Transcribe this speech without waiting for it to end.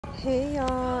Hey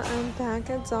y'all, I'm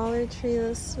back at Dollar Tree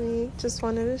this week. Just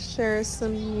wanted to share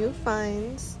some new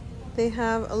finds. They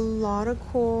have a lot of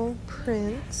cool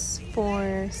prints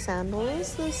for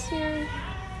sandals this year.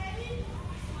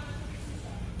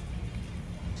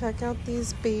 Check out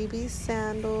these baby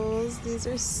sandals. These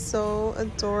are so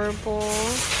adorable.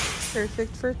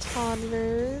 Perfect for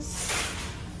toddlers.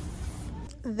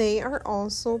 They are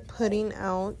also putting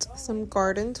out some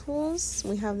garden tools.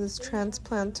 We have this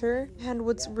transplanter, and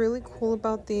what's really cool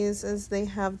about these is they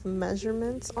have the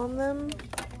measurements on them.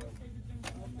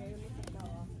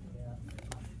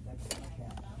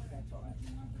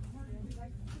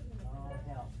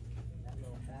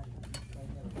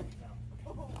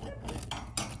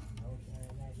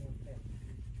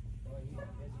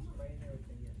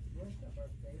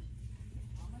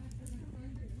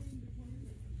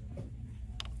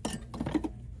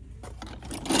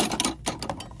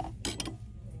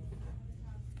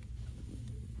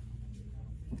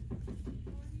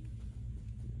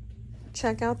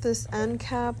 Check out this end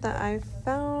cap that I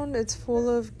found. It's full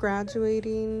of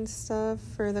graduating stuff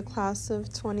for the class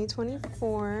of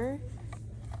 2024.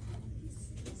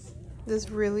 This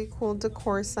really cool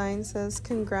decor sign says,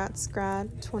 "Congrats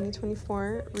grad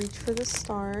 2024, reach for the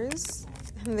stars."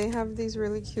 And they have these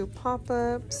really cute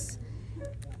pop-ups.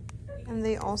 And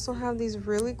they also have these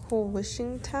really cool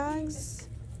wishing tags.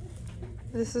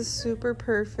 This is super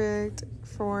perfect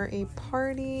for a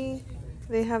party.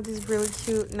 They have these really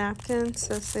cute napkins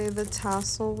that say the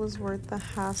tassel was worth the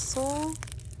hassle.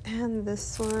 And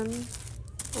this one,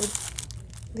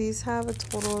 these have a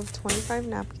total of 25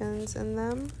 napkins in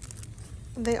them.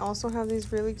 They also have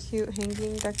these really cute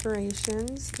hanging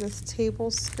decorations, this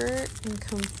table skirt and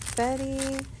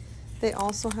confetti. They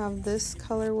also have this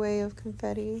colorway of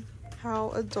confetti. How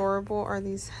adorable are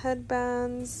these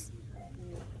headbands?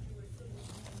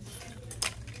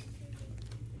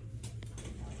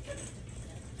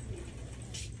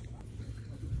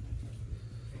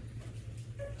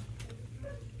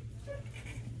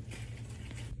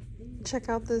 Check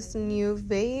out this new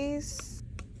vase.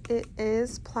 It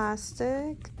is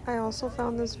plastic. I also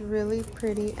found this really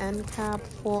pretty end cap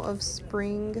full of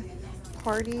spring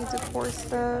party decor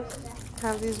stuff.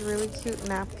 Have these really cute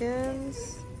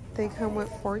napkins. They come with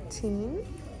 14,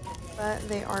 but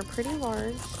they are pretty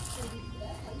large.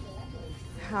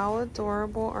 How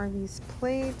adorable are these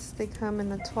plates? They come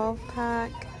in a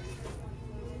 12-pack.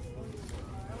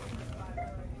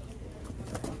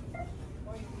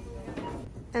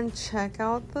 And check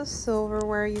out the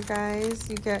silverware, you guys.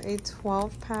 You get a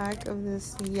 12-pack of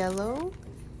this yellow.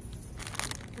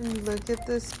 And look at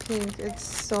this pink. It's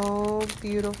so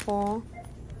beautiful.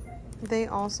 They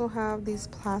also have these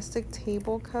plastic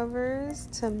table covers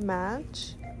to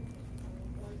match.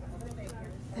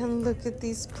 And look at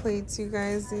these plates, you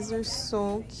guys. These are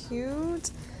so cute.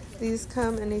 These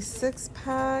come in a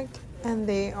 6-pack and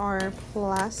they are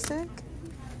plastic.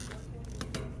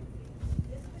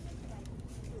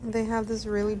 They have this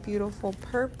really beautiful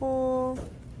purple.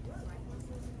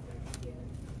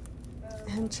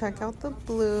 And check out the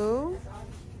blue.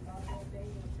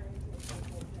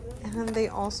 And they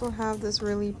also have this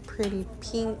really pretty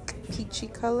pink, peachy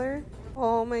color.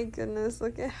 Oh my goodness,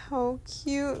 look at how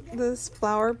cute this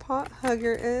flower pot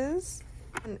hugger is.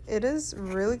 And it is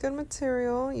really good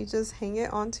material. You just hang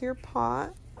it onto your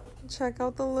pot. Check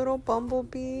out the little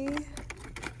bumblebee.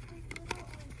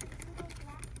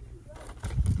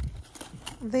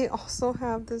 They also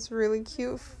have this really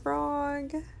cute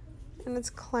frog, and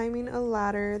it's climbing a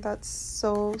ladder. That's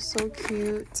so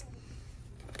cute.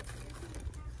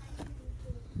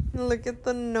 And look at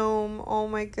the gnome. Oh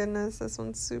my goodness, this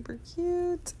one's super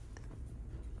cute.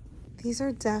 These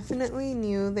are definitely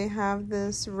new. They have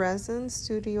this Resin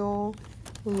Studio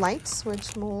light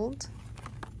switch mold.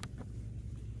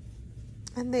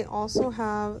 And they also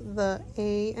have the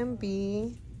A and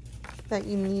B that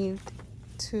you need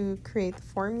to create the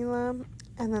formula,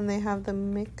 and then they have the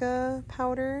mica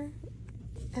powder.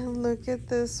 And look at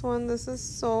this one. This is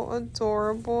so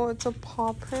adorable. It's a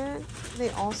paw print.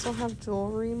 They also have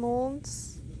jewelry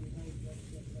molds.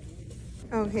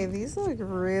 Okay, these look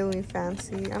really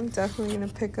fancy. I'm definitely gonna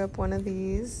pick up one of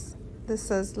these. This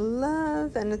says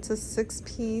love, and it's a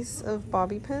 6-piece of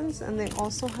bobby pins, and they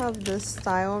also have this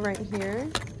style right here.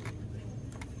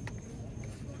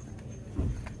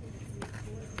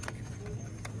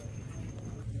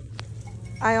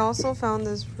 I also found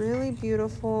this really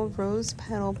beautiful rose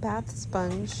petal bath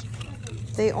sponge.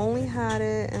 They only had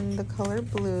it in the color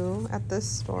blue at this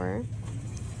store.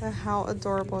 But how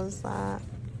adorable is that?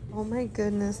 Oh my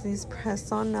goodness, these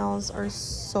press-on nails are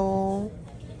so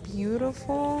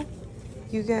beautiful.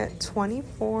 You get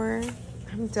 24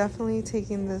 I'm definitely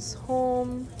taking this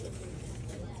home.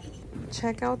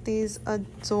 Check out these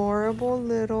adorable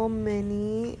little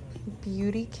mini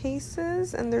beauty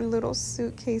cases, and they're little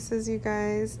suitcases, you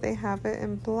guys. They have it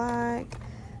in black,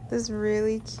 this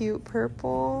really cute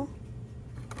purple,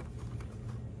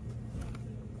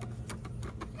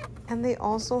 and they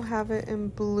also have it in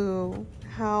blue.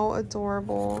 How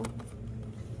adorable.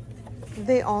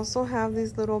 They also have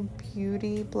these little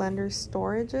beauty blender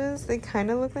storages. They kind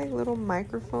of look like little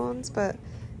microphones, but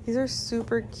these are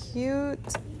super cute.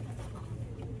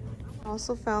 I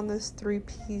also found this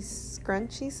 3-piece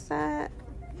scrunchie set.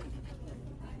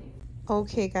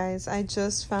 Okay guys, I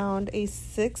just found a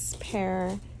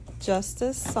 6-pair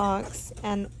Justice socks,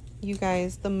 and you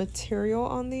guys, the material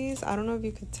on these, I don't know if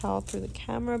you could tell through the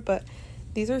camera, but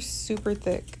these are super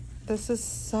thick. This is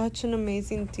such an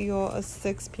amazing deal, a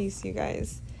 6-piece, you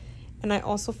guys. And I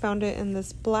also found it in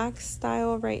this black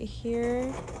style right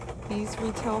here. These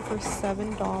retail for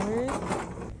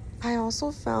 $7. I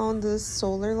also found this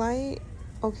solar light.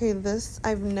 Okay, this,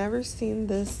 I've never seen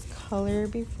this color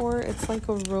before. It's like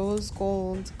a rose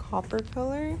gold copper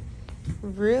color.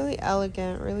 Really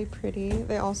elegant, really pretty.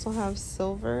 They also have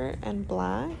silver and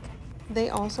black. They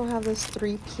also have this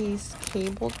 3-piece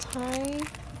cable tie.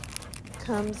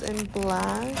 Comes in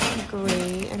black,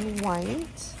 gray, and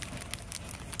white.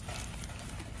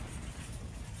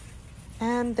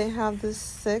 And they have this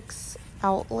 6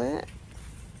 outlet.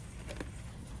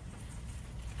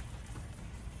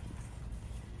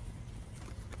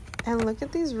 And look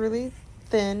at these really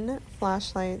thin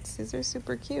flashlights. These are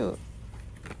super cute.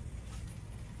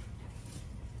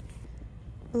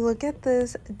 Look at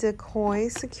this Decoy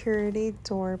security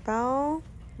doorbell.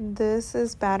 This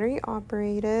is battery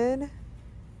operated.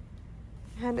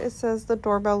 And it says the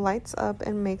doorbell lights up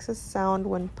and makes a sound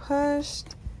when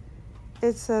pushed.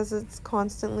 It says it's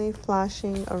constantly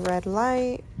flashing a red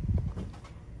light.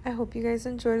 I hope you guys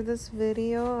enjoyed this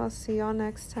video. I'll see y'all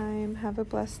next time. Have a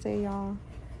blessed day, y'all.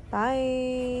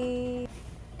 Bye.